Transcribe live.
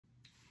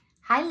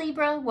Hi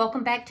Libra,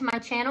 welcome back to my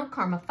channel,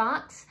 Karma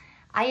Fox.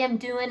 I am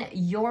doing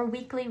your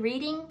weekly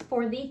reading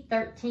for the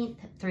 13th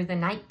through the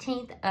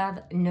 19th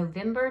of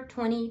November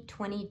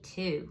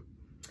 2022.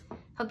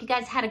 Hope you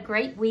guys had a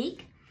great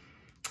week.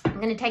 I'm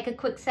going to take a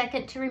quick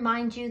second to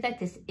remind you that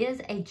this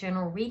is a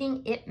general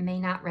reading. It may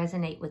not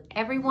resonate with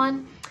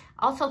everyone.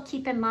 Also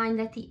keep in mind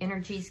that the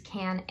energies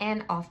can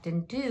and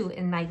often do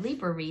in my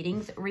Libra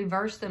readings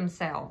reverse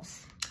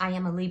themselves. I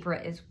am a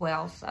Libra as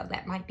well, so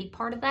that might be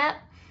part of that.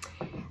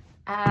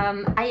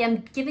 I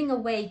am giving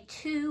away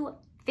two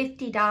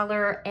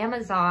 $50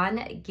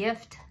 Amazon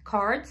gift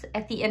cards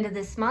at the end of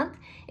this month.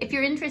 If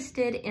you're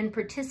interested in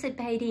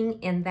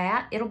participating in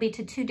that, it'll be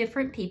to two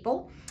different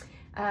people.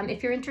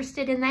 If you're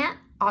interested in that,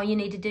 all you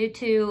need to do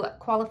to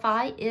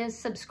qualify is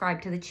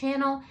subscribe to the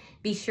channel.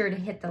 Be sure to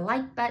hit the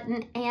like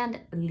button and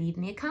leave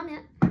me a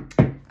comment.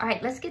 All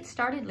right, let's get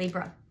started,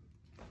 Libra.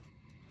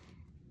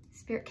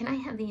 Spirit, can I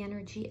have the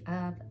energy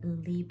of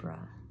Libra?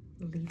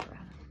 Libra.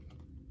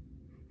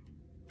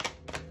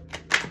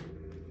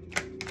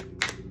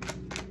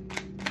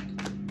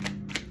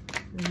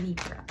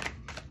 Libra.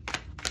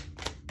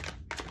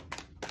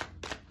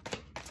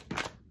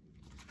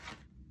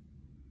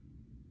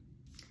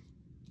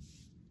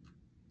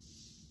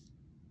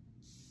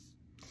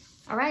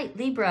 All right,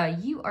 Libra,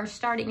 you are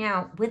starting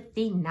out with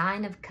the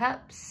Nine of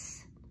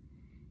Cups.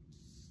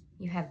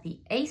 You have the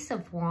Ace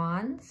of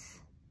Wands.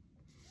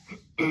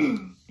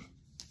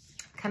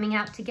 Coming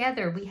out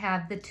together, we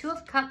have the Two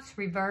of Cups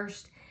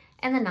reversed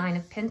and the Nine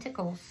of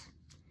Pentacles.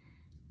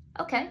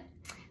 Okay.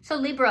 So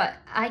Libra,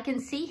 I can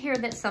see here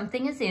that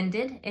something has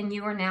ended and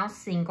you are now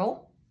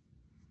single.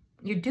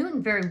 You're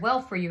doing very well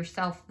for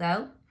yourself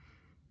though.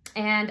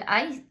 And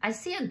I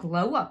see a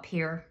glow up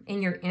here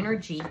in your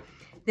energy.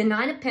 The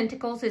Nine of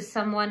Pentacles is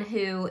someone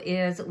who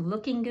is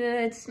looking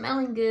good,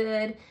 smelling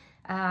good.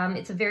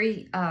 It's a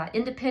very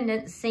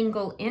independent,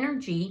 single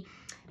energy.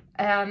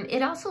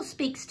 It also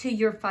speaks to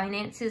your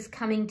finances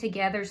coming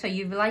together. So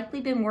you've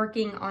likely been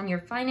working on your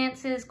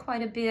finances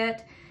quite a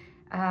bit.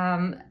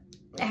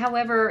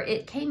 However,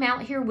 it came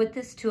out here with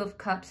this Two of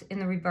Cups in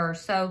the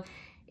reverse. So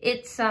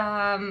it's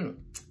a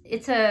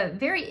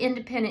very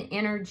independent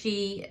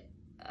energy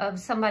of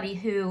somebody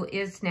who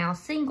is now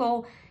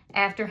single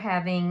after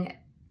having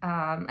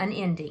an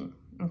ending,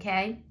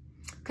 okay?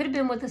 Could have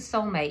been with a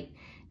soulmate.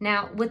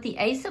 Now, with the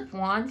Ace of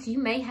Wands, you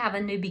may have a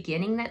new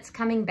beginning that's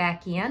coming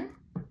back in.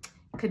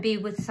 Could be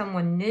with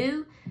someone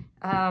new.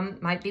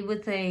 Might be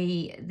with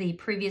the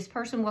previous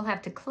person. We'll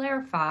have to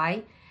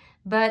clarify.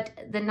 But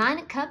the Nine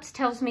of Cups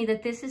tells me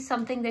that this is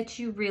something that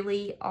you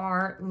really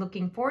are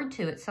looking forward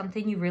to. It's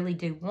something you really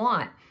do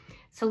want.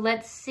 So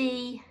let's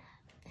see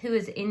who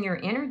is in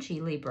your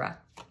energy, Libra.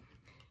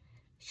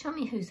 Show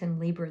me who's in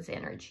Libra's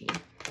energy.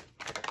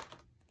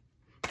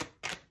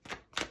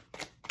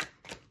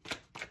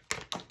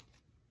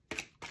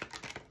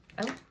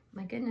 Oh,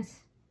 my goodness.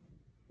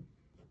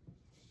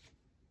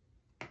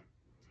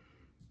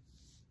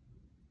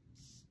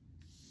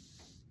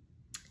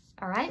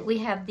 All right, we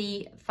have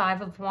the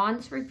Five of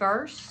Wands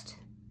reversed.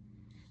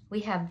 We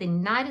have the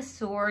Knight of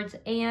Swords,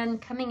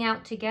 and coming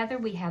out together,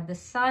 we have the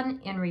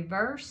Sun in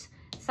reverse,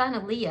 Sun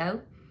of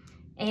Leo,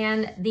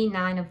 and the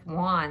Nine of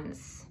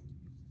Wands.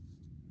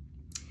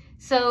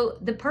 So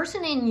the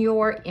person in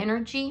your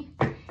energy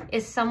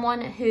is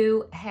someone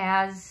who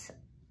has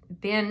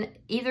been,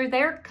 either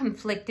they're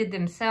conflicted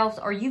themselves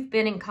or you've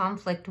been in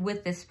conflict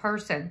with this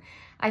person.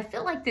 I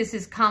feel like this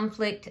is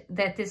conflict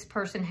that this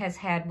person has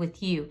had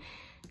with you.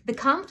 The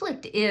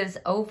conflict is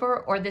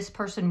over, or this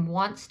person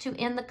wants to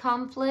end the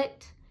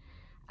conflict.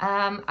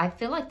 I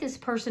feel like this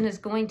person is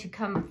going to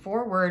come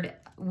forward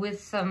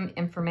with some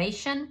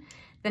information.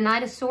 The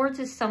Knight of Swords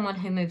is someone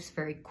who moves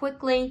very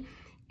quickly,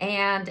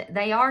 and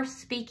they are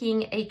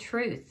speaking a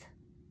truth.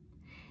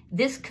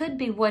 This could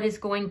be what is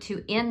going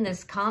to end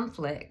this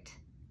conflict.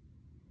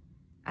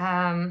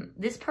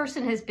 This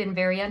person has been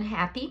very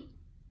unhappy.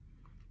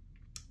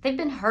 They've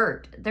been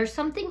hurt. There's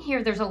something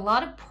here. There's a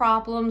lot of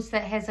problems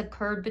that has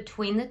occurred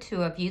between the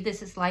two of you.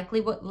 This is likely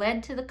what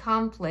led to the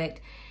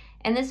conflict.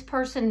 And this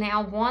person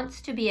now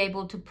wants to be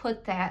able to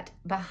put that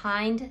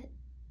behind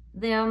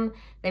them.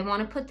 They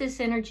want to put this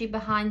energy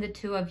behind the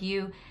two of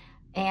you,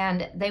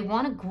 and they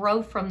want to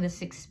grow from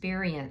this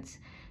experience.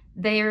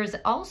 There's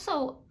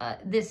also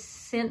this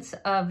sense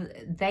of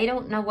they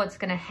don't know what's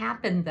going to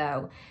happen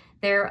though.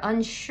 They're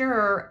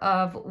unsure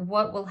of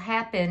what will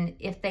happen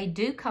if they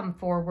do come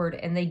forward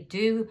and they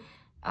do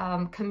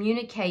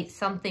communicate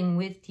something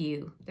with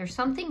you. There's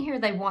something here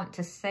they want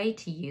to say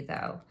to you,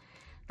 though.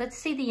 Let's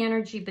see the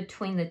energy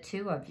between the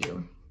two of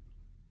you.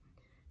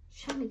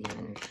 Show me the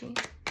energy.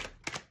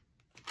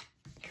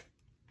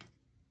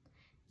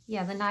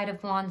 Yeah, the Knight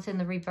of Wands in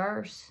the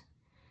reverse.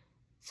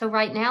 So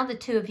right now, the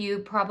two of you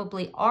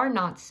probably are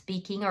not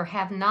speaking or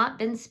have not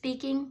been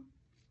speaking.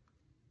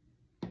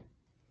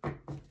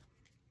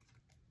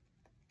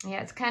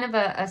 Yeah, it's kind of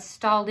a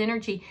stalled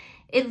energy.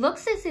 It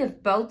looks as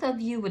if both of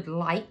you would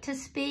like to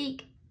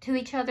speak to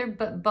each other,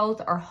 but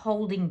both are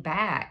holding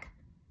back.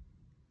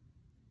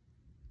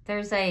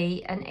 There's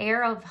an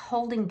air of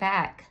holding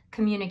back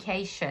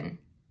communication.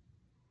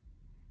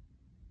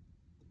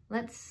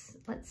 Let's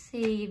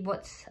see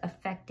what's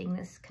affecting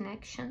this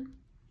connection.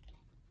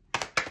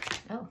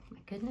 Oh my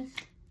goodness.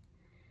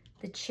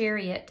 The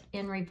Chariot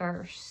in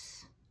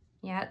reverse.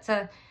 Yeah,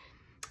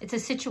 it's a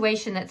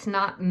situation that's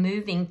not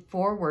moving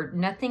forward.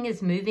 Nothing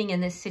is moving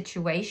in this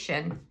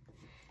situation.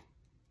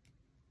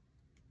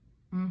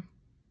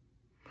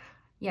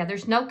 Yeah,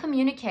 there's no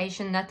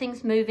communication.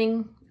 Nothing's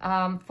moving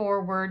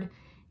forward.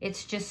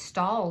 It's just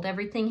stalled.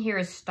 Everything here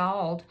is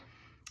stalled.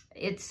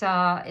 It's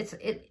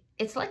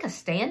like a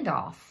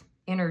standoff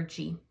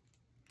energy.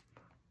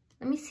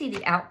 Let me see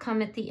the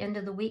outcome at the end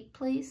of the week,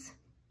 please.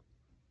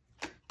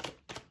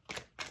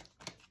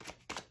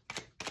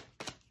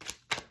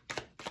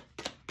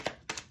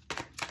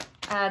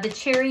 The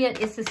Chariot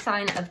is the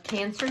sign of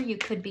Cancer. You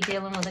could be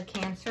dealing with a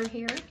Cancer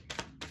here.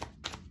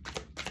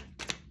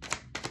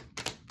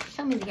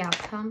 Show me the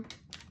outcome.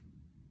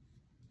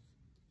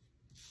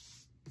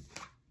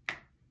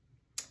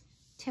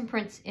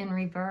 Temperance in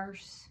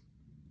reverse.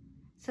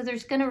 So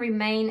there's going to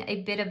remain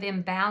a bit of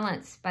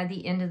imbalance by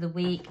the end of the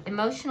week.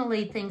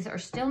 Emotionally, things are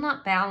still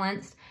not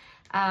balanced.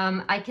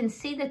 I can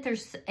see that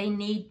there's a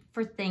need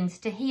for things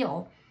to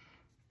heal.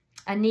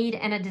 A need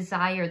and a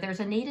desire.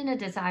 There's a need and a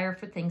desire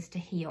for things to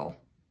heal.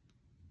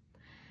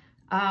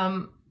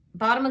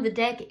 Bottom of the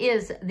deck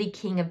is the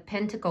King of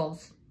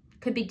Pentacles.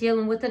 Could be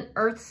dealing with an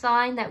earth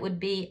sign. That would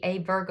be a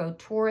Virgo,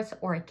 Taurus,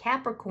 or a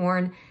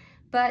Capricorn.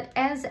 But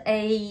as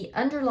a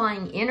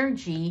underlying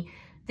energy,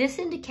 this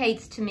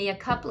indicates to me a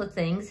couple of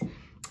things.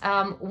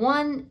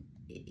 One,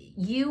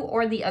 you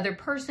or the other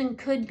person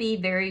could be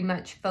very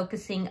much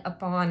focusing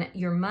upon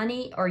your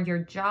money or your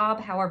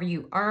job, however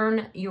you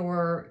earn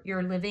your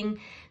living,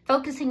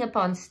 focusing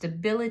upon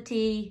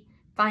stability,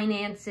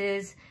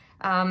 finances,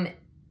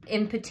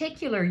 in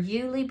particular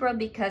you, Libra,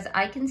 because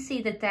I can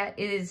see that that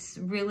is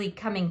really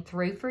coming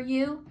through for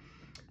you,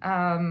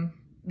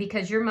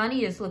 because your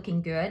money is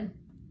looking good.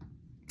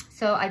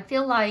 So I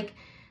feel like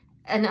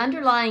an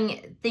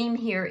underlying theme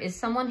here is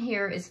someone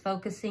here is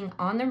focusing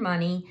on their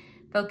money,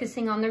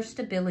 focusing on their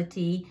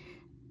stability.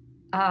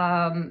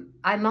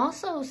 I'm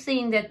also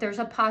seeing that there's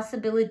a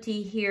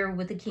possibility here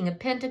with the King of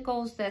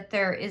Pentacles that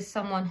there is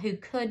someone who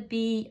could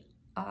be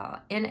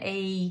in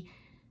a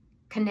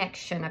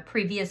connection, a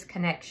previous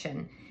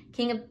connection.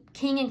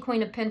 King and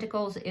Queen of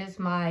Pentacles is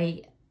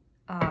my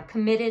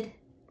committed,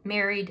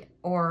 married,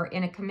 or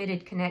in a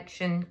committed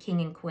connection,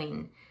 King and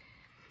Queen.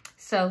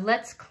 So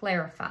let's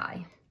clarify.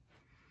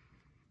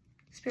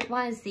 Spirit,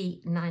 why is the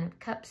Nine of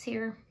Cups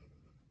here?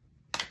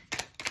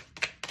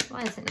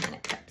 Why is the Nine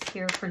of Cups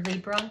here for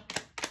Libra?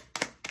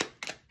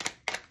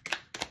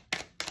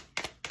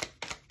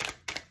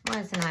 Why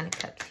is the Nine of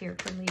Cups here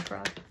for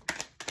Libra?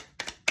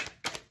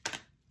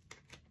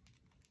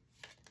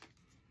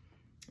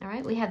 All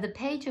right, we have the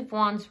Page of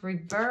Wands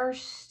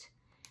reversed,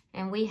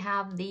 and we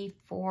have the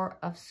Four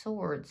of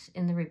Swords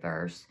in the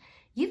reverse.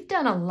 You've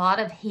done a lot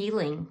of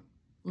healing,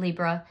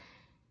 Libra.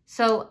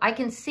 So I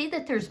can see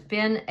that there's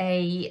been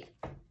a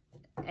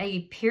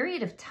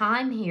period of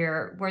time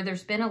here where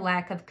there's been a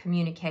lack of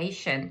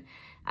communication.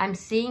 I'm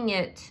seeing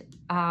it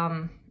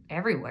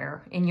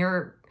everywhere.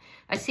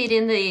 I see it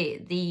in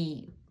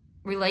the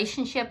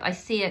relationship. I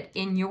see it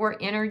in your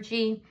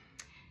energy.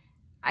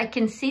 I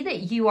can see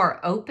that you are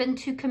open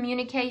to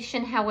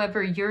communication.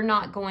 However, you're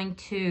not going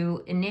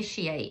to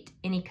initiate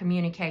any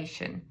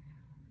communication.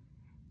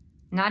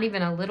 Not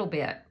even a little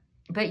bit.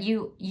 But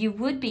you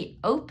would be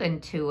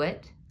open to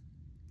it.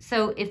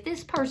 So if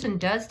this person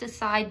does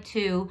decide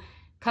to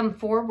come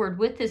forward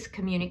with this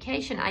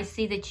communication, I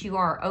see that you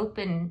are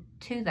open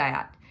to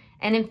that.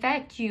 And in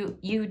fact,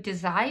 you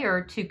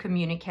desire to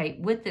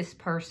communicate with this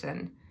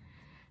person.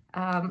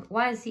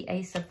 Why is the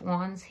Ace of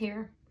Wands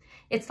here?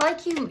 It's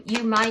like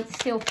you might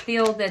still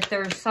feel that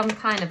there's some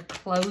kind of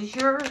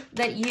closure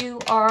that you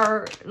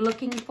are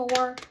looking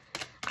for.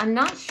 I'm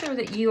not sure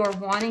that you are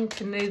wanting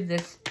to move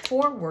this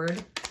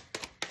forward,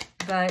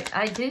 but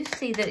I do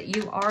see that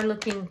you are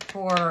looking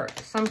for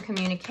some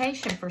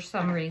communication for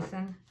some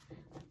reason.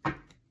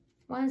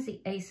 Why is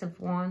the Ace of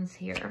Wands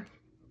here?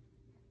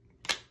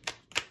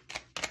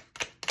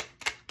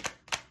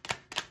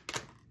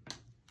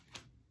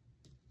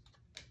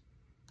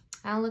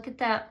 Oh, look at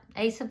that.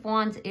 Ace of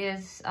Wands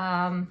is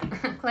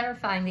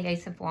clarifying the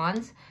Ace of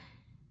Wands.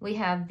 We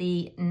have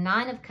the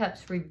Nine of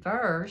Cups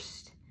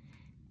reversed,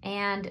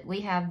 and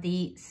we have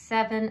the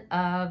Seven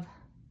of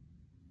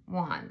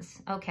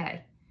Wands.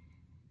 Okay.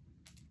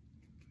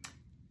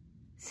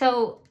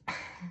 So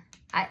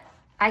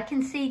I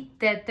can see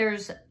that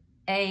there's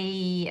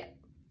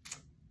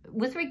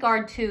with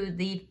regard to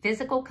the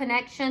physical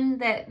connection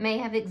that may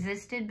have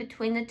existed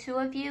between the two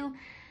of you,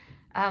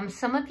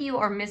 some of you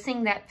are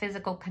missing that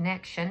physical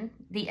connection.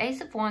 The Ace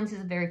of Wands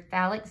is a very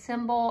phallic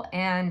symbol,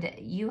 and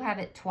you have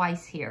it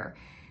twice here.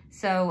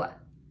 So,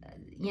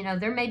 you know,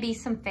 there may be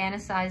some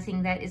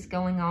fantasizing that is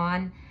going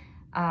on.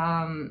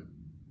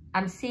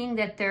 I'm seeing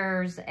that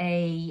there's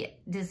a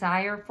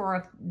desire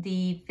for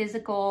the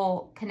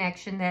physical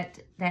connection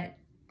that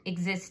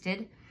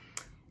existed.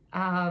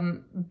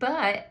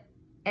 But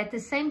at the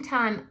same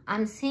time,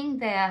 I'm seeing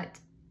that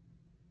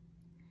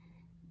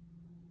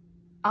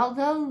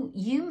although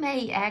you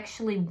may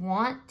actually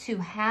want to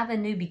have a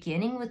new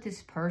beginning with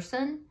this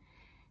person,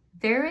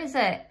 there is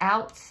an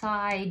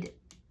outside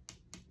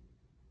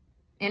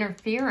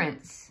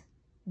interference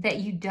that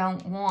you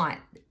don't want.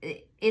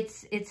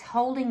 It's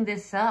holding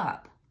this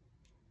up.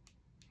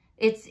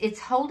 It's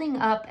holding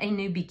up a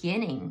new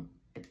beginning.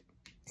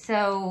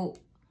 So,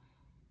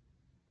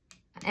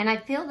 and I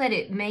feel that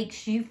it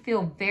makes you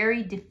feel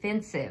very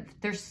defensive.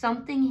 There's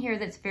something here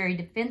that's very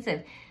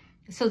defensive.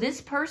 So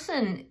this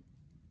person,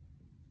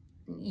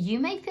 you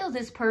may feel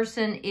this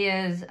person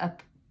is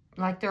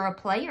like they're a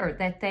player,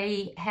 that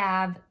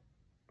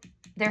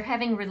they're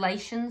having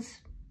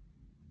relations,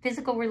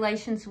 physical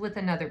relations with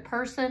another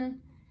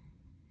person.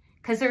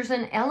 Because there's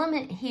an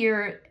element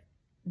here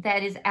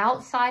that is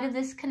outside of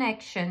this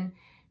connection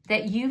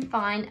that you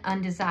find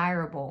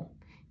undesirable.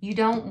 You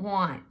don't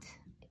want.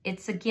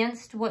 It's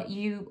against what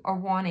you are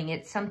wanting.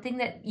 It's something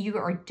that you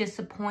are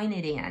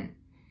disappointed in.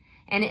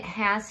 And it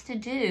has to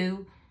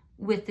do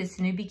with this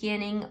new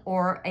beginning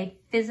or a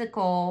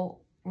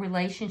physical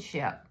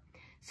relationship.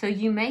 So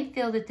you may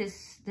feel that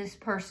this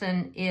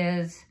person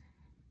is,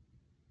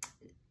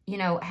 you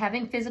know,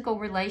 having physical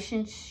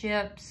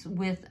relationships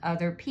with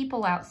other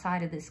people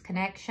outside of this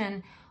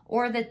connection,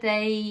 or that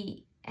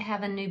they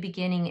have a new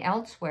beginning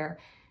elsewhere.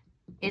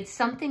 It's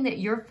something that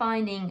you're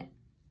finding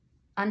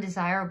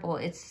undesirable.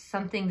 It's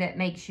something that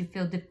makes you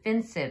feel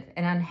defensive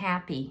and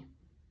unhappy.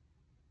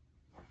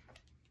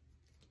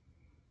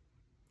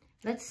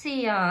 Let's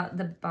see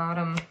the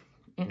bottom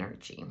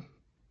energy.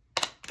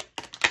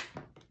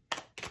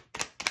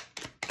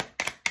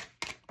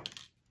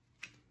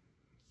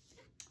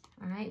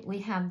 All right, we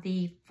have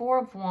the Four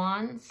of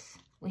Wands,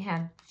 we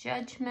have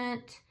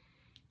Judgment,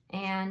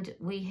 and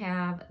we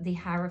have the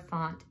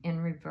Hierophant in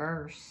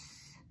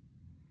reverse.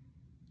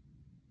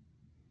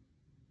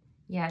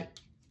 Yeah,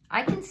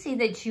 I can see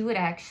that you would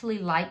actually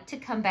like to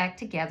come back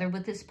together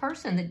with this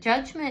person. The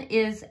Judgment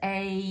is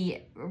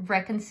a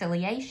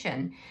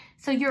reconciliation.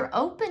 So you're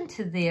open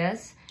to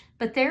this,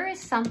 but there is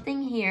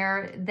something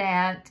here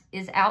that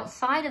is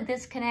outside of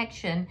this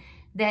connection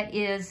that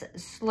is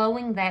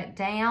slowing that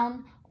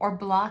down or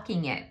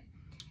blocking it.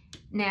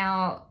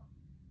 Now,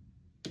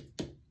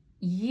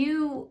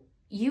 you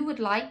would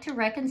like to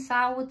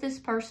reconcile with this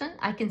person.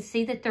 I can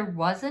see that there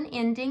was an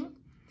ending,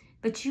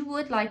 but you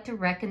would like to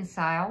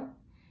reconcile.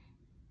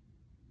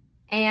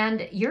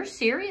 And you're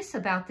serious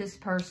about this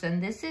person.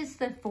 This is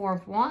the Four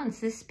of Wands.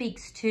 This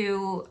speaks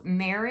to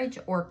marriage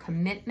or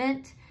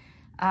commitment.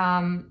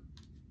 And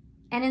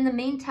in the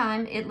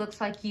meantime, it looks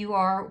like you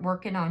are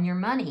working on your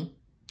money.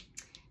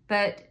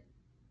 But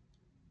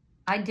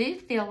I do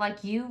feel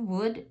like you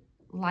would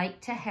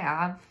like to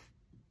have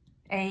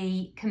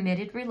a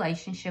committed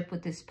relationship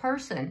with this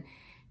person.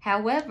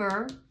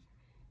 However,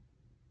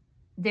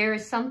 there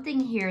is something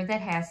here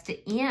that has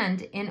to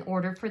end in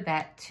order for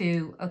that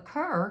to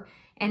occur.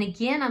 And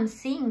again, I'm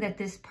seeing that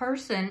this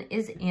person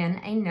is in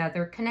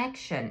another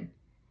connection.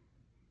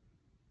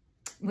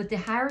 With the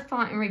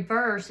Hierophant in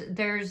reverse,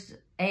 there's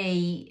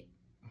a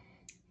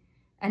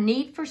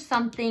need for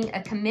something,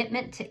 a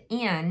commitment to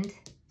end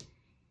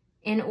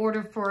in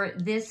order for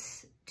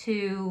this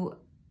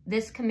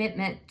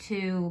commitment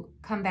to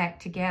come back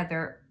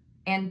together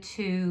and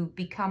to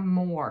become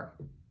more.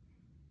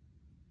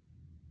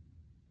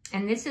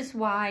 And this is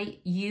why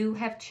you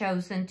have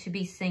chosen to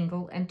be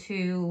single and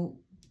to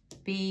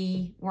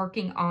be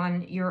working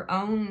on your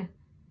own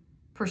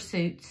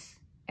pursuits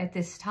at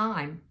this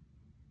time.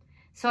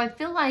 So I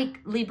feel like,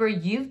 Libra,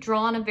 you've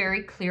drawn a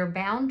very clear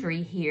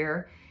boundary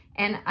here,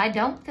 and I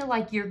don't feel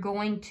like you're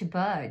going to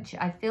budge.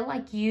 I feel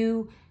like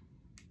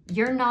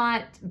you're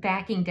not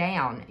backing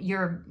down.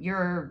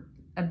 You're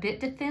a bit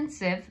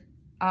defensive,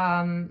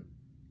 and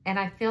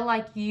I feel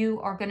like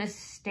you are going to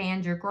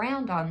stand your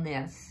ground on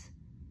this.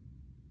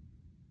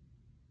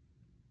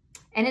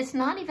 And it's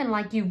not even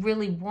like you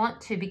really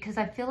want to, because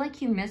I feel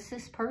like you miss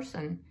this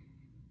person.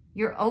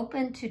 You're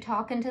open to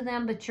talking to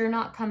them, but you're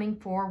not coming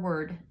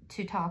forward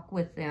to talk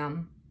with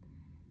them.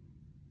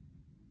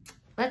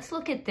 Let's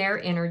look at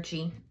their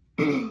energy.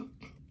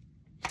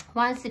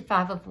 Why is the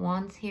Five of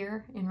Wands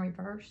here in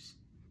reverse?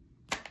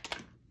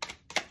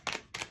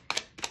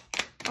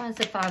 Why is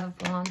the Five of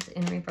Wands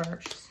in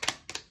reverse?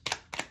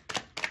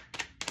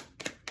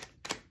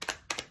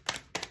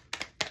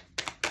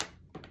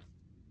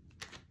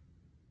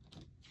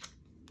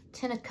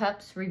 Ten of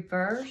Cups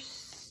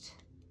reversed.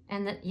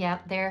 And yeah,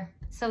 they're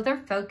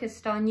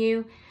focused on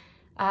you.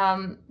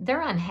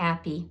 They're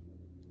unhappy.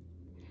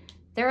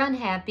 They're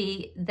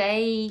unhappy.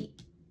 They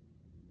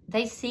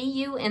see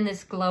you in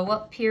this glow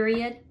up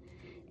period.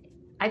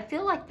 I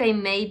feel like they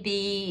may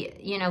be,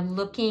 you know,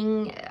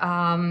 looking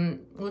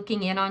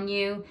in on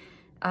you.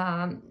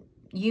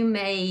 You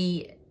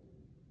may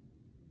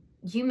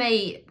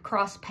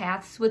cross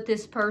paths with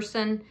this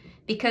person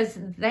because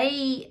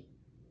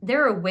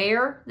they're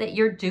aware that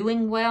you're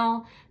doing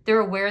well.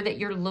 They're aware that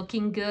you're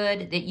looking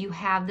good, that you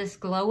have this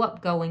glow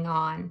up going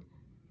on.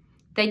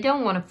 They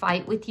don't want to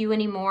fight with you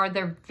anymore.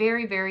 They're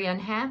very, very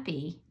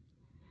unhappy.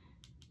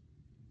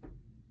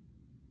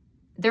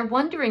 They're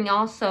wondering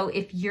also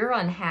if you're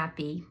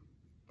unhappy.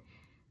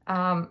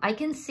 I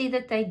can see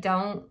that they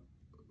don't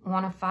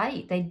want to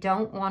fight. They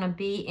don't want to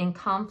be in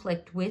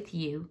conflict with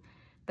you,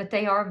 but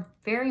they are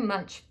very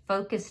much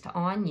focused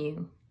on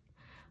you.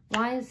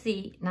 Why is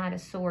the Knight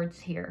of Swords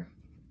here?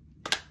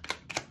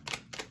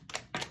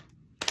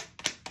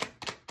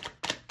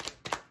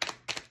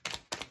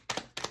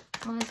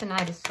 Why is the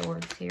Knight of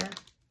Swords here?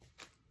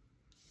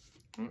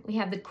 All right, we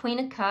have the Queen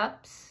of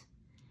Cups.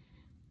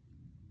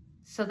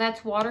 So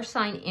that's water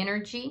sign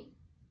energy.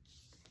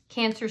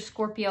 Cancer,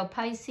 Scorpio,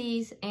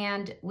 Pisces,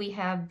 and we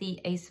have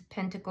the Ace of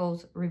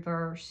Pentacles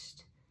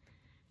reversed.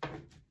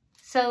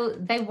 So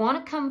they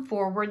want to come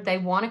forward. They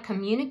want to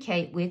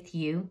communicate with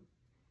you.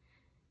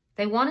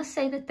 They want to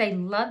say that they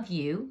love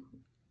you,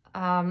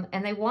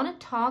 and they want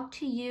to talk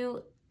to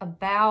you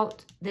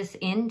about this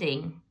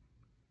ending.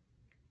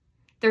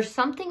 There's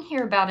something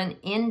here about an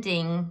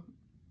ending.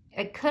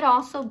 It could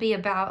also be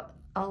about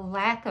a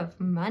lack of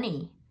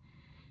money.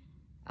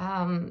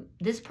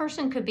 This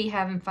person could be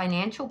having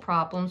financial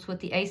problems with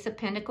the Ace of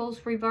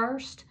Pentacles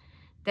reversed.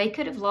 They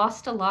could have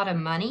lost a lot of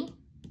money.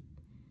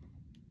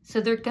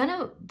 So they're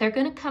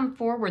gonna come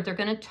forward. They're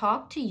gonna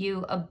talk to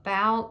you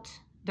about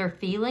their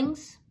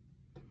feelings.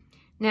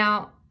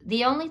 Now,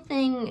 the only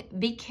thing,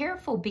 be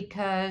careful,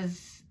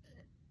 because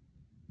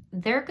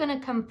they're gonna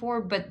come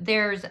forward, but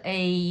there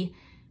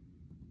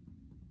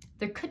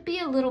could be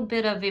a little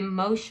bit of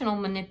emotional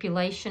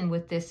manipulation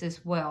with this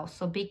as well.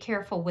 So be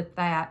careful with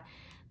that.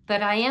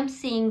 But I am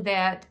seeing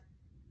that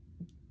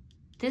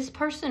this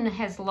person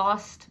has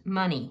lost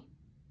money.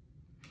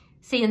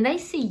 See, and they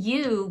see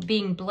you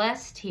being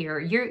blessed here.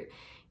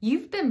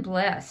 You've been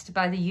blessed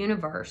by the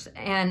universe,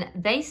 and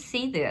they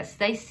see this.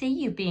 They see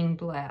you being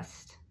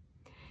blessed.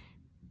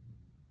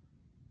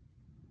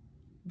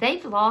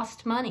 They've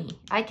lost money.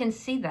 I can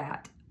see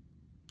that.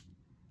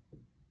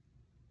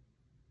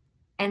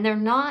 And they're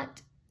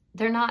not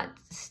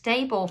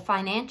stable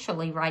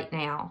financially right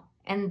now.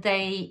 But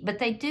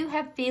they do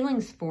have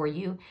feelings for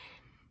you.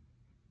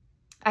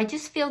 I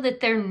just feel that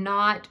they're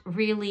not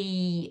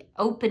really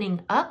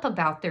opening up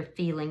about their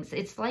feelings.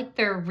 It's like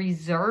they're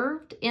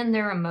reserved in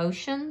their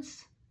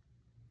emotions.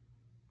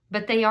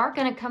 But they are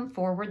going to come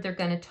forward. They're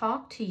going to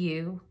talk to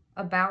you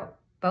about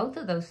both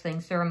of those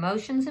things. Their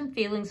emotions and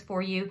feelings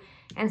for you,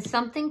 and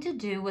something to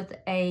do with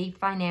a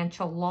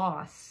financial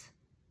loss.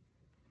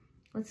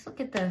 Let's look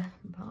at the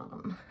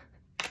bottom.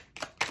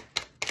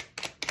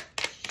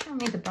 Show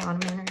me the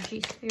bottom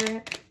energy,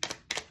 Spirit.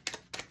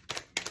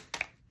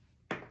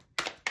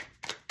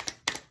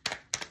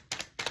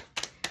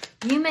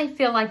 You may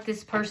feel like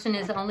this person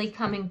is only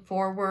coming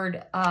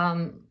forward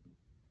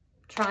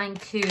trying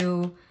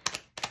to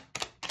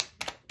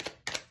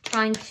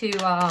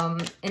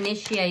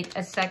initiate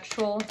a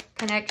sexual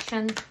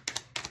connection,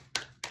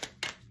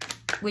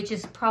 which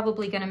is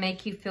probably going to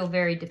make you feel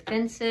very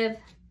defensive.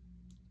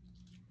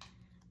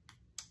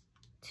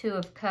 Two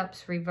of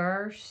Cups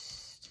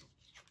reversed.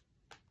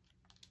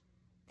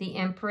 The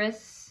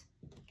Empress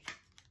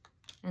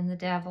and the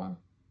Devil.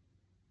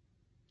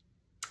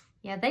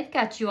 Yeah, they've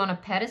got you on a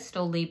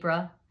pedestal,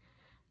 Libra.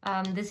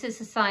 This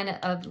is a sign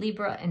of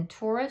Libra and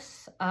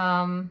Taurus.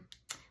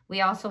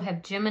 We also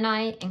have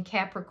Gemini and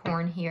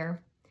Capricorn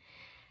here.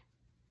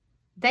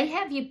 They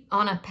have you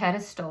on a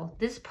pedestal.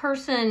 This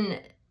person,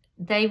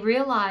 they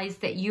realize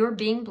that you're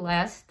being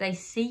blessed. They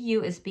see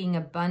you as being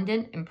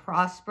abundant and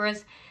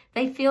prosperous.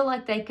 They feel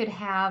like they could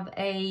have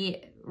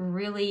a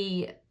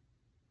really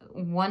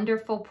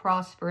wonderful,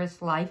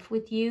 prosperous life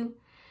with you.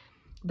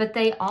 But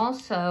they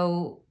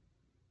also,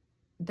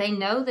 they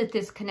know that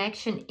this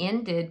connection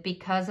ended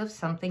because of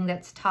something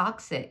that's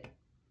toxic.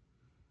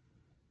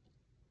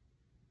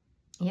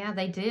 Yeah,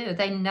 they do.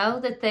 They know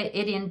that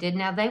it ended.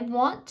 Now, they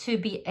want to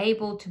be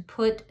able to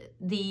put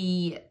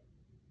the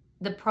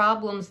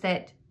problems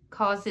that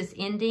cause this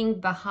ending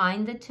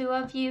behind the two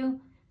of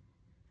you.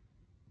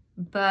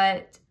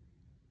 But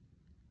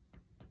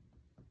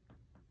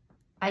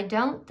I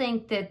don't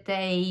think that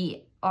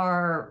they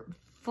are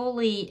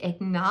fully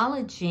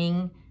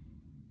acknowledging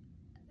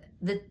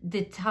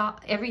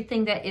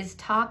everything that is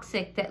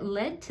toxic that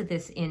led to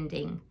this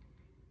ending.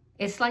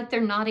 It's like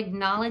they're not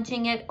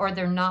acknowledging it, or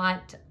they're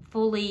not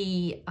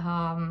fully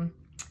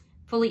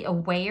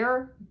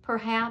aware,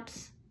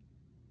 perhaps.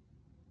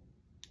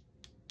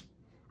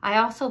 I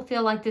also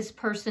feel like this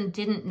person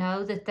didn't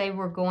know that they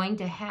were going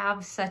to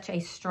have such a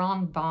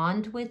strong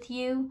bond with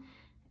you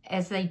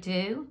as they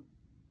do.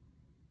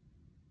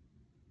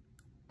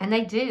 And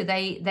they do.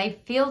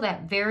 They feel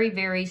that very,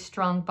 very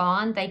strong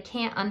bond. They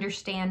can't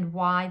understand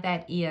why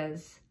that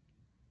is.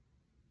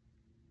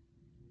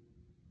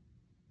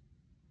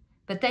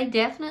 But they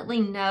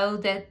definitely know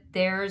that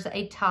there's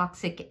a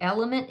toxic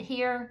element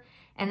here,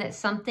 and that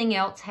something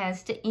else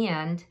has to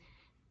end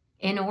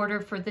in order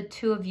for the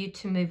two of you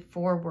to move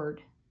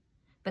forward.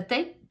 But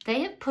they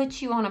have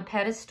put you on a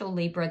pedestal,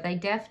 Libra. They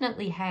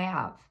definitely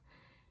have.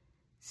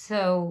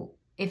 So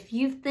If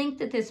you think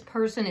that this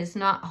person is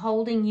not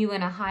holding you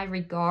in a high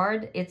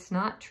regard, it's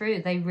not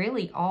true. They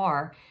really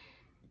are.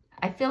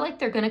 I feel like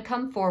they're going to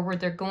come forward.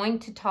 They're going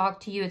to talk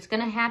to you. It's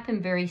going to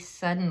happen very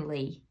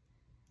suddenly.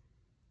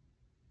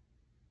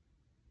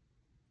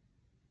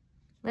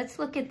 Let's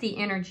look at the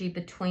energy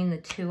between the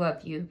two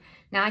of you.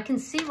 Now, I can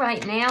see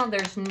right now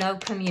there's no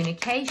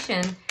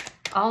communication,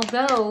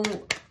 although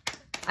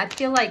I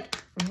feel like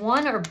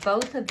one or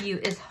both of you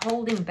is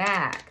holding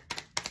back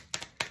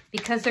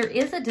because there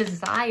is a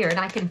desire, and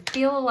I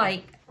feel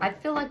like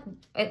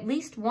at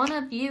least one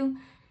of you,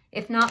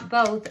 if not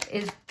both,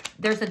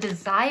 there's a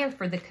desire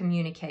for the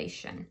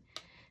communication.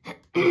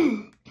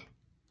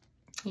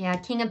 Yeah,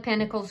 King of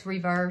Pentacles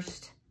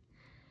reversed.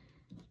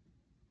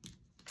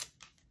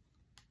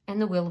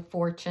 And the Wheel of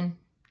Fortune.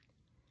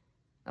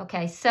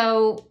 Okay,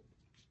 so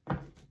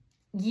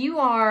you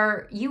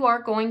are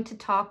going to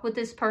talk with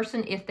this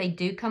person if they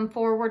do come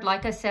forward.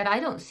 Like I said, I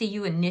don't see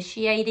you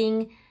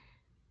initiating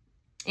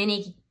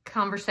any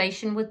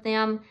conversation with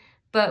them,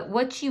 but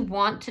what you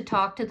want to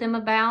talk to them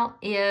about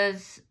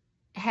is,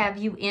 have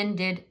you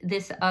ended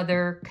this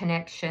other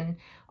connection?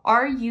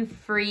 Are you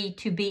free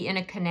to be in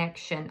a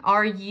connection?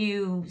 Are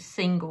you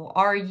single?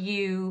 Are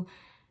you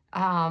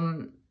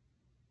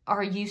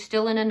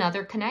still in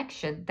another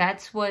connection?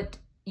 That's what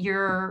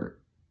you're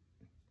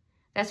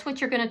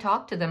going to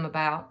talk to them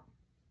about.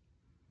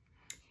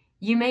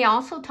 You may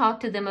also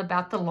talk to them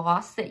about the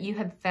loss that you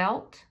have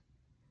felt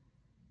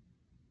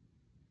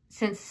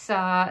since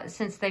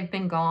they've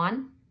been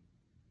gone.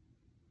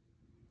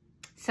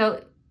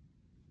 So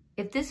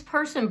if this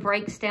person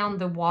breaks down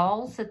the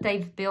walls that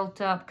they've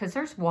built up, because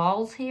there's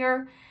walls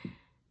here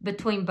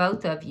between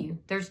both of you.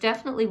 There's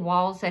definitely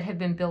walls that have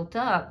been built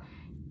up.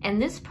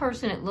 And this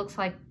person, it looks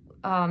like,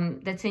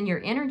 that's in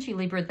your energy,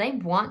 Libra, they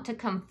want to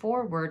come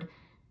forward.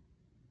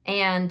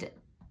 And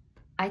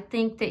I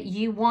think that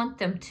you want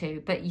them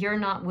to, but you're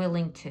not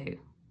willing to.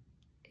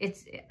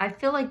 I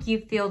feel like you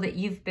feel that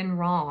you've been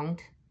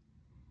wronged.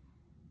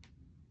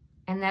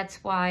 And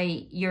that's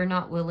why you're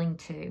not willing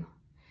to.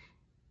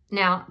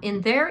 Now,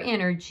 in their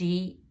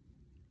energy,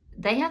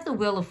 they have the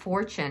Wheel of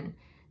Fortune.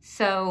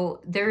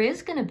 So there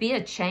is going to be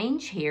a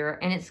change here,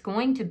 and it's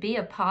going to be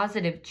a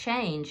positive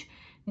change.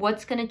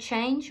 What's going to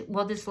change?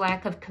 Well, this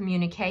lack of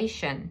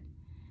communication.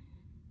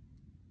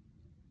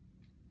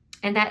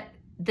 And that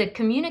the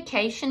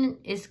communication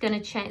is going to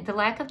change. The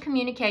lack of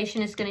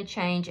communication is going to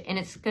change, and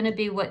it's going to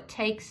be what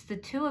takes the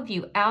two of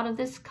you out of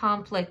this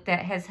conflict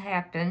that has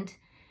happened,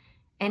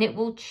 and it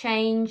will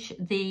change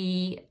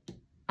the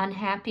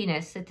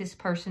unhappiness that this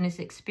person is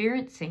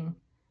experiencing.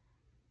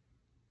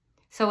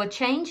 So a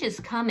change is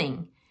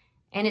coming,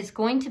 and it's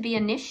going to be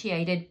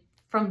initiated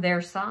from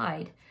their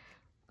side.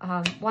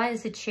 Why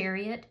is the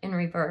Chariot in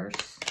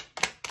reverse?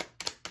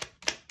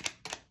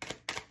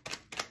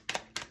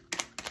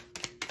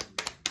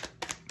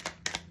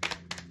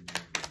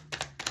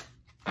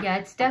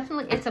 Yeah,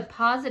 it's a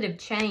positive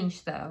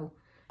change though.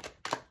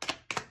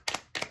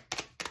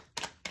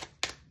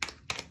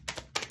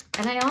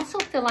 And I also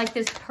feel like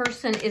this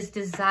person is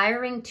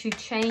desiring to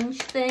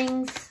change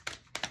things,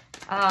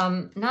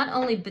 not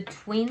only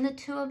between the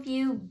two of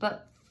you,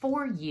 but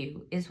for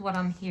you is what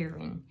I'm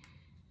hearing.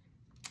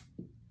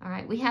 All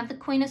right, we have the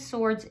Queen of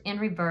Swords in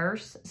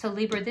reverse. So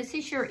Libra, this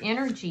is your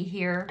energy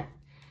here.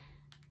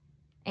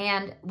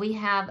 And we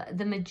have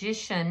the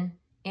Magician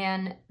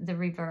in the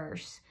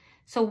reverse.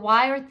 So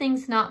why are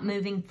things not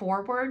moving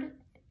forward?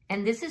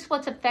 And this is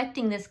what's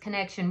affecting this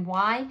connection.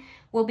 Why?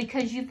 Well,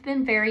 because you've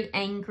been very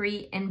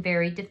angry and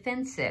very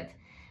defensive.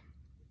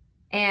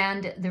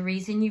 And the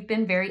reason you've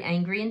been very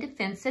angry and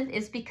defensive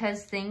is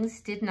because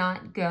things did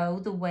not go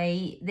the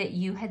way that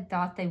you had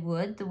thought they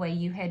would, the way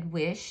you had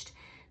wished.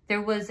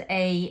 There was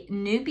a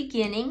new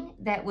beginning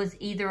that was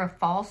either a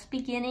false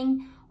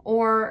beginning,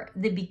 or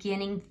the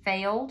beginning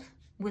failed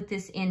with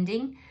this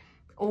ending,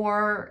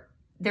 or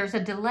there's a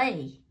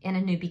delay in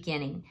a new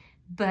beginning.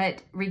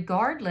 But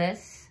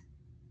regardless,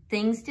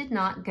 things did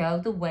not go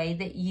the way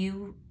that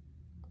you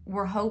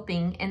were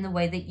hoping and the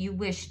way that you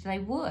wished they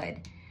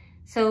would.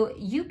 So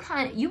you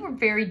were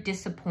very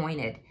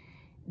disappointed.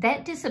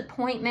 That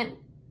disappointment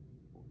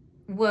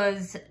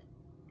was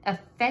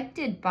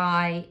affected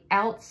by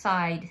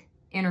outside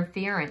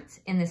interference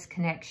in this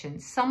connection.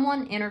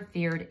 Someone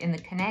interfered in the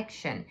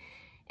connection,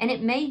 and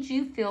it made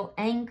you feel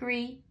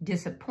angry,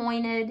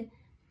 disappointed,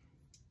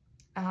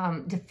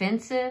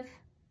 defensive.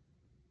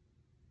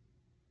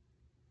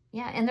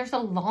 Yeah, and there's a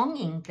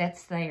longing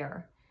that's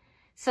there.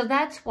 So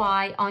that's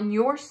why on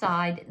your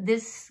side,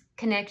 this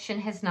connection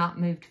has not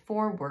moved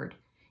forward.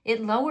 It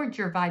lowered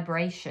your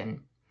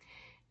vibration.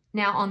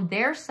 Now on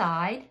their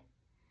side,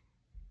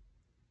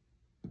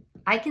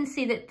 I can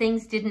see that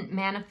things didn't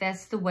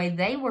manifest the way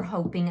they were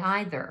hoping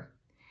either.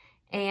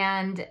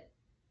 And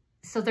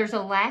so there's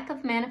a lack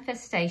of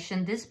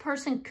manifestation. This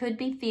person could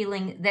be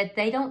feeling that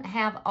they don't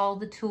have all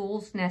the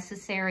tools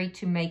necessary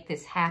to make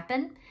this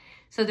happen.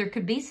 So there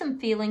could be some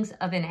feelings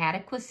of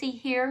inadequacy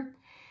here.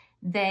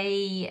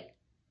 They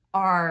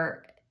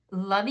are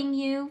loving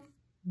you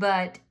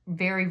but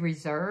very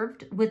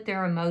reserved with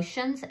their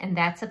emotions, and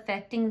that's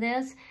affecting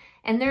this.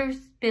 And there's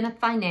been a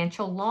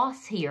financial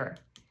loss here.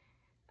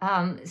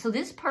 So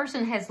this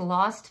person has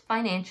lost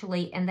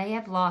financially, and they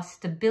have lost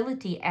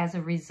stability as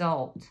a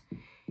result.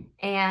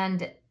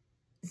 And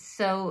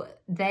so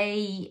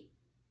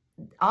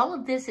all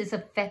of this is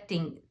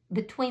affecting,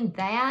 between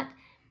that,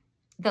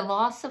 the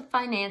loss of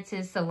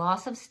finances, the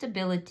loss of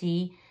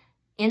stability,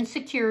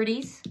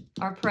 insecurities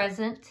are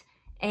present,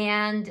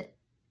 and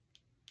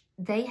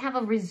they have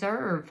a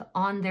reserve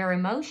on their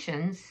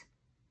emotions.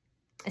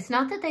 It's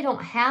not that they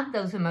don't have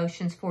those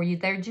emotions for you,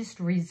 they're just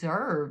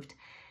reserved.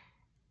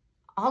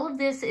 All of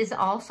this is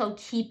also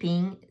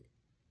keeping,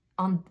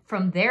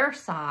 from their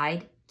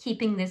side,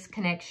 keeping this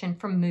connection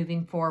from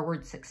moving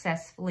forward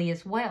successfully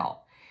as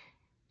well.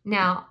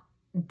 Now,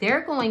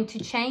 they're going to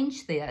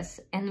change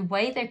this, and the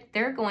way that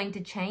they're going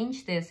to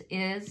change this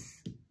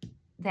is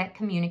that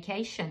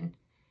communication.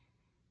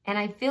 And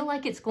I feel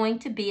like it's going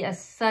to be a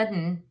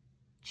sudden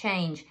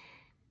change,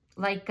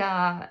 like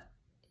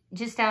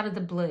just out of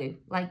the blue.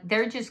 Like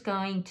they're just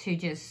going to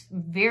just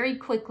very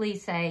quickly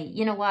say,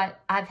 you know what,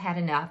 I've had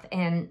enough,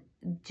 and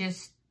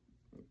just,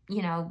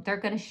 you know, they're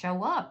going to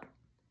show up.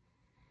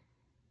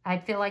 I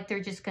feel like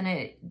they're just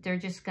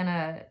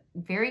gonna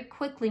very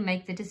quickly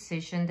make the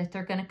decision that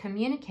they're gonna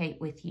communicate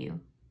with you.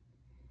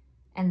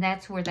 And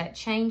that's where that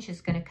change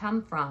is gonna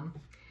come from.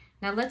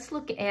 Now let's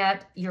look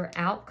at your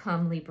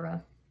outcome,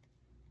 Libra.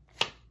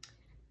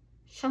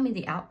 Show me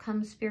the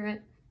outcome,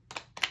 Spirit.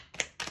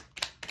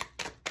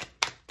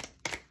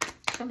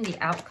 Show me the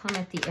outcome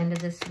at the end of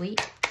this week.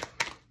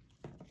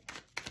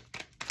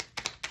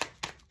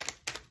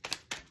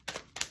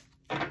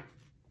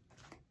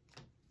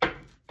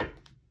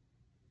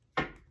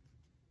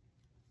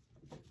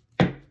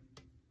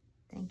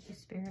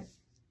 Spirit.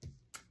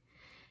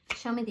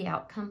 Show me the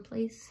outcome,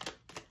 please.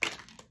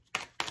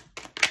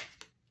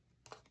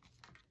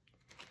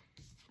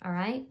 All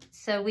right,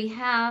 so we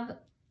have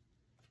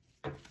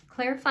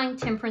clarifying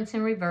temperance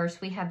in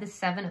reverse. We have the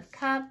 7 of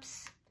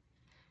Cups.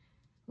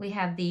 We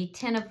have the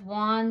 10 of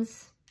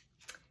Wands.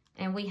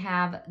 And we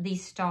have the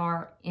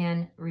Star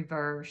in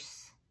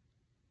reverse.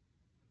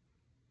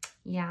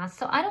 Yeah,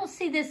 so I don't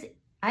see this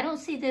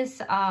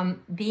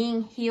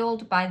being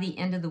healed by the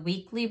end of the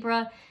week,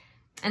 Libra.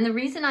 And the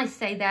reason I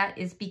say that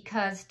is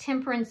because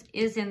temperance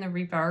is in the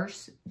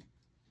reverse.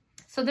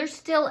 So there's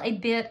still a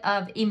bit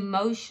of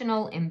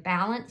emotional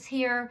imbalance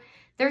here.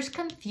 There's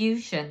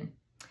confusion.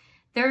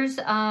 There's,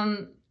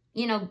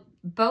 you know,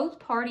 both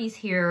parties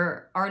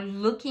here are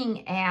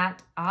looking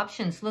at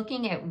options,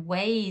 looking at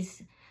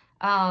ways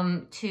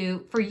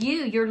for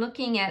you, you're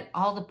looking at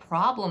all the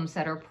problems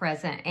that are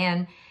present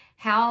and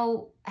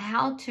how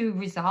to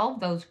resolve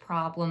those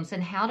problems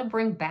and how to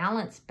bring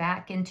balance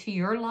back into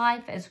your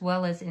life as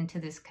well as into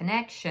this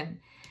connection.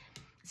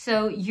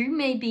 So you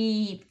may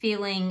be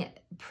feeling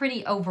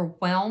pretty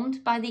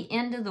overwhelmed by the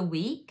end of the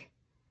week,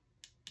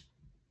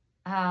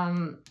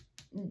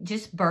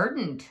 just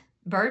burdened.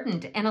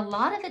 And a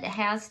lot of it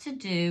has to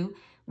do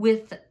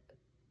with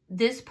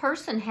this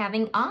person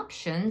having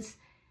options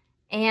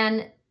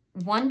and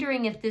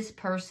wondering if this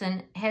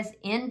person has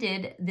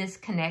ended this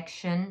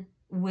connection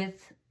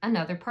with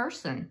another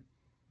person.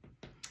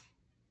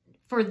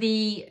 For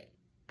the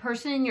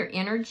person in your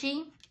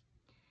energy,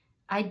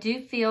 I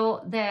do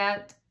feel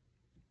that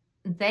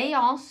they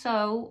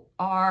also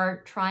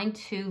are trying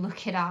to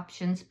look at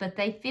options, but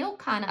they feel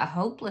kind of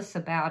hopeless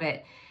about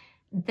it.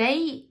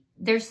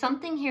 There's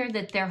something here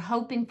that they're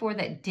hoping for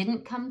that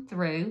didn't come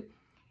through,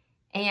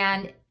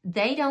 and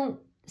they don't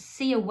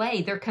see a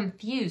way. They're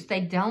confused.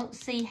 They don't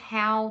see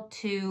how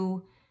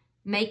to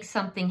make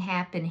something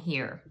happen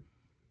here.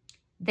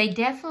 They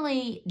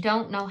definitely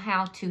don't know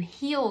how to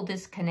heal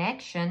this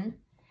connection,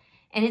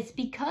 and it's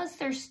because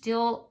there's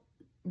still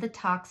the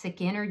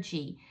toxic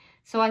energy.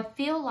 So I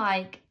feel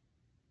like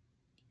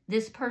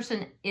this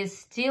person is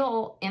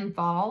still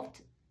involved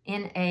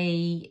in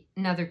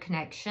another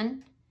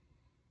connection.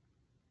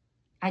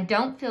 I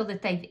don't feel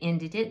that they've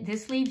ended it.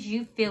 This leaves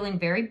you feeling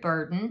very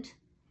burdened.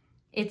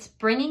 It's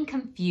bringing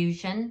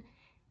confusion,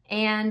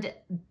 and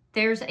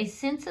there's a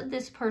sense of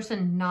this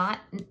person not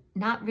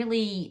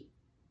really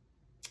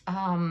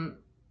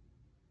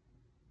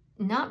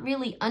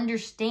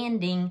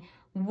understanding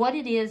what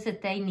it is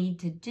that they need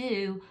to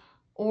do,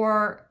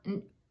 or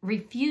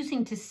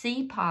refusing to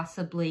see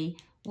possibly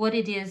what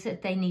it is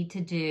that they need to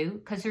do,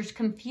 because there's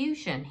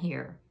confusion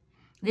here.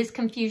 This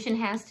confusion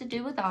has to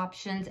do with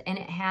options, and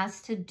it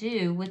has to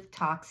do with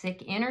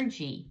toxic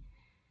energy.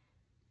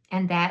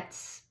 And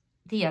that's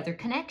the other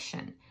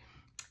connection.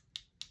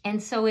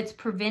 And so it's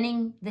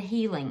preventing the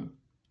healing.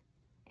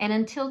 And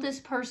until this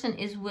person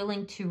is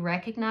willing to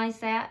recognize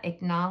that,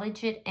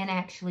 acknowledge it, and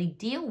actually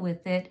deal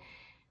with it,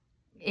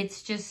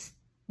 it's just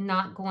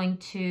not going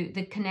to,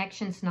 the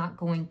connection's not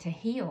going to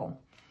heal.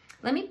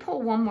 Let me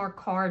pull one more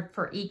card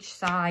for each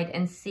side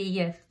and see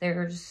if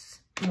there's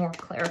more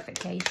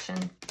clarification.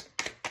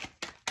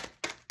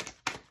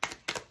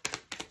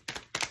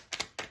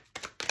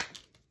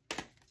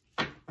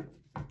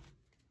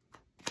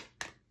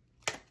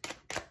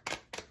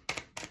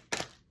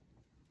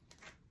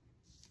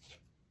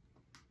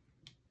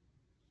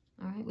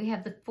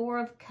 have the Four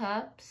of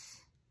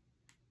Cups,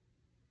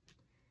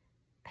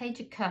 Page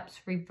of Cups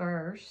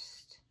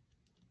reversed,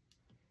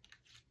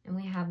 and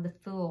we have the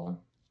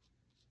Fool.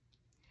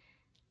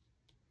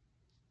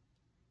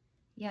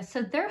 Yeah,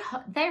 so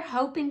they're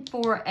hoping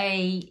for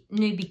a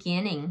new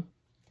beginning,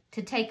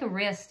 to take a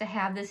risk, to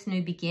have this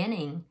new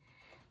beginning.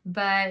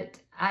 But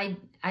I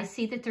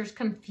see that there's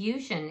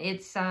confusion.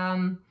 It's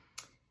I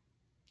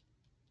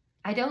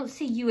don't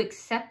see you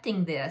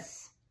accepting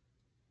this.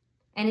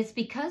 And it's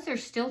because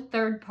there's still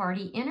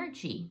third-party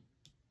energy.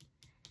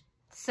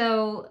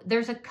 So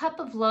there's a cup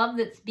of love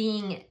that's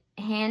being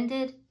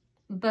handed,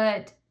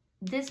 but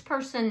this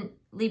person,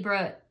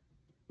 Libra,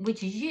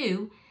 which is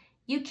you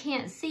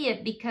can't see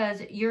it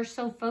because you're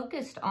so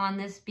focused on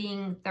this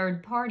being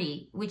third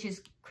party, which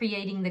is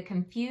creating the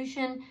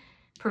confusion,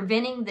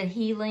 preventing the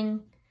healing,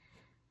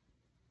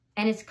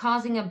 and it's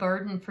causing a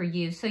burden for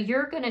you. So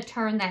you're going to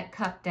turn that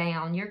cup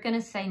down. You're going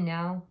to say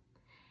no.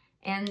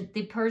 And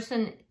the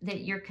person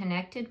that you're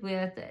connected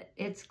with,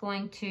 it's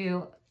going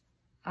to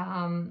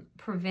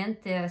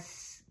prevent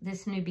this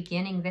new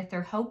beginning that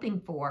they're hoping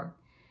for.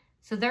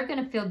 So they're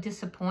going to feel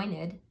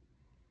disappointed.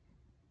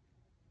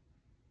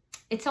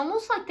 It's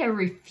almost like they're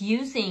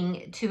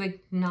refusing to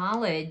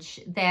acknowledge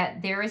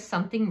that there is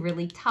something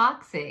really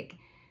toxic.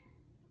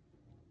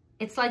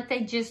 It's like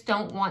they just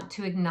don't want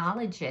to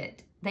acknowledge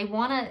it. They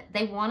want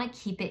to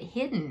keep it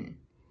hidden.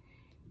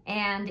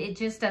 And it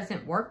just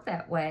doesn't work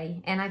that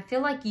way. And I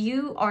feel like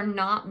you are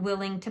not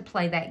willing to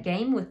play that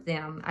game with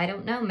them. I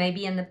don't know,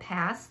 maybe in the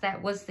past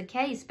that was the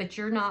case, but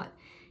you're not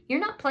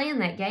playing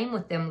that game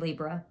with them,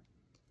 Libra.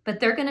 But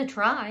they're going to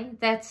try.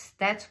 That's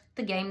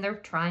the game they're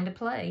trying to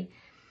play.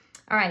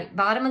 All right,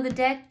 bottom of the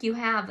deck, you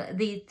have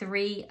the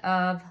Three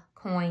of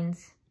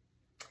Coins.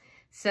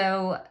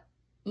 So,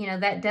 you know,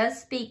 that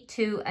does speak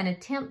to an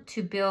attempt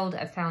to build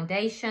a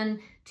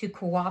foundation, to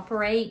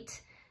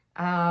cooperate.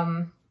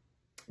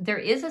 There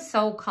is a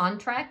soul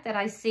contract that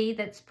I see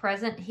that's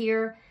present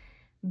here,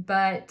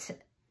 but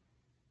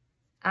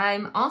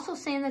I'm also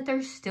seeing that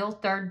there's still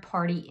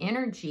third-party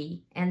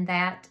energy, and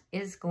that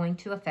is going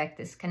to affect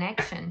this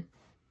connection.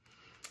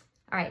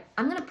 All right,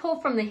 I'm going to pull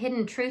from the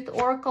Hidden Truth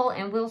Oracle,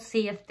 and we'll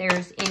see if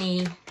there's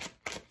any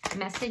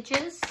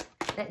messages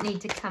that need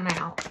to come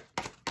out.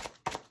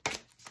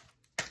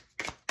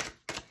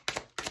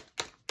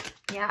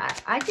 Yeah,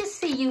 I just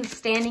see you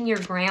standing your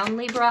ground,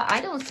 Libra. I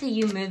don't see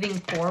you moving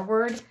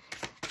forward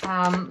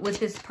with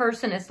this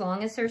person as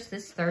long as there's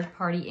this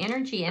third-party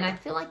energy. And I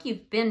feel like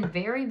you've been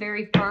very,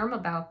 very firm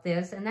about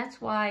this, and that's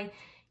why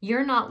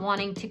you're not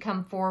wanting to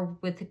come forward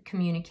with the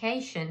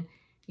communication.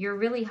 You're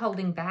really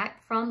holding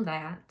back from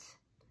that.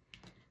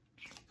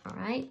 All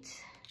right.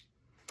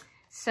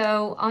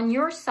 So on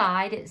your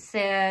side, it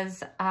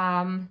says,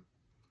 I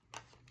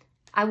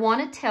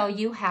want to tell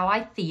you how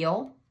I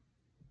feel.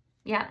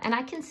 Yeah, and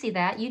I can see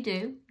that. You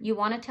do. You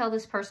want to tell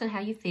this person how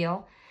you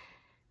feel.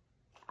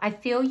 I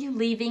feel you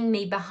leaving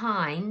me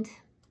behind.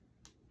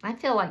 I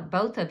feel like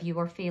both of you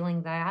are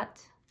feeling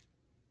that.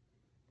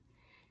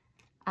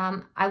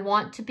 I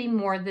want to be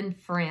more than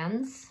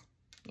friends.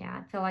 Yeah,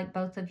 I feel like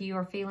both of you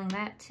are feeling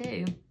that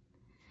too.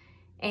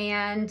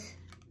 And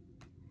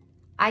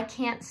I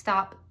can't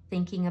stop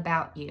thinking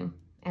about you.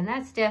 And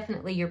that's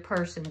definitely your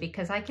person,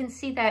 because I can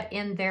see that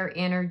in their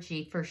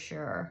energy for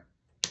sure.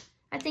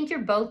 I think you're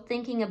both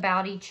thinking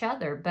about each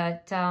other,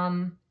 but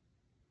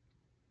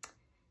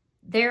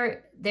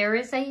there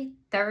is a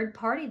third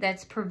party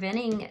that's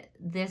preventing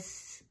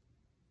this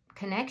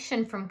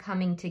connection from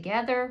coming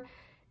together,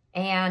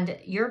 and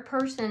your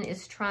person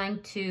is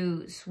trying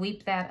to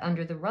sweep that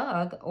under the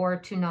rug or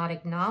to not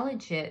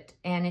acknowledge it,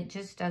 and it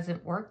just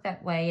doesn't work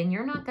that way, and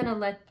you're not going to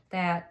let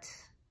that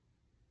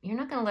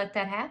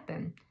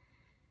happen.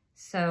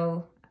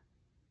 So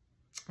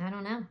I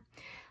don't know.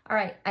 All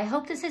right, I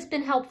hope this has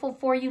been helpful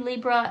for you,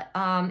 Libra.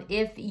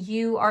 If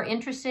you are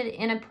interested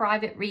in a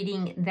private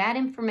reading, that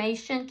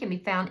information can be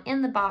found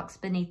in the box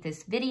beneath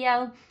this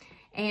video.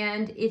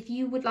 And if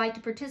you would like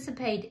to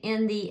participate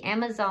in the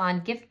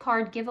Amazon gift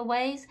card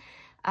giveaways,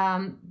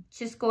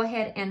 just go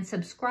ahead and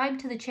subscribe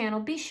to the channel.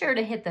 Be sure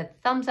to hit the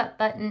thumbs up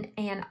button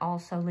and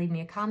also leave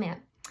me a comment.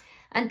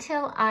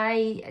 Until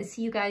I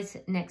see you guys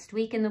next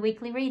week in the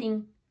weekly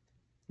reading,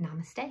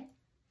 namaste.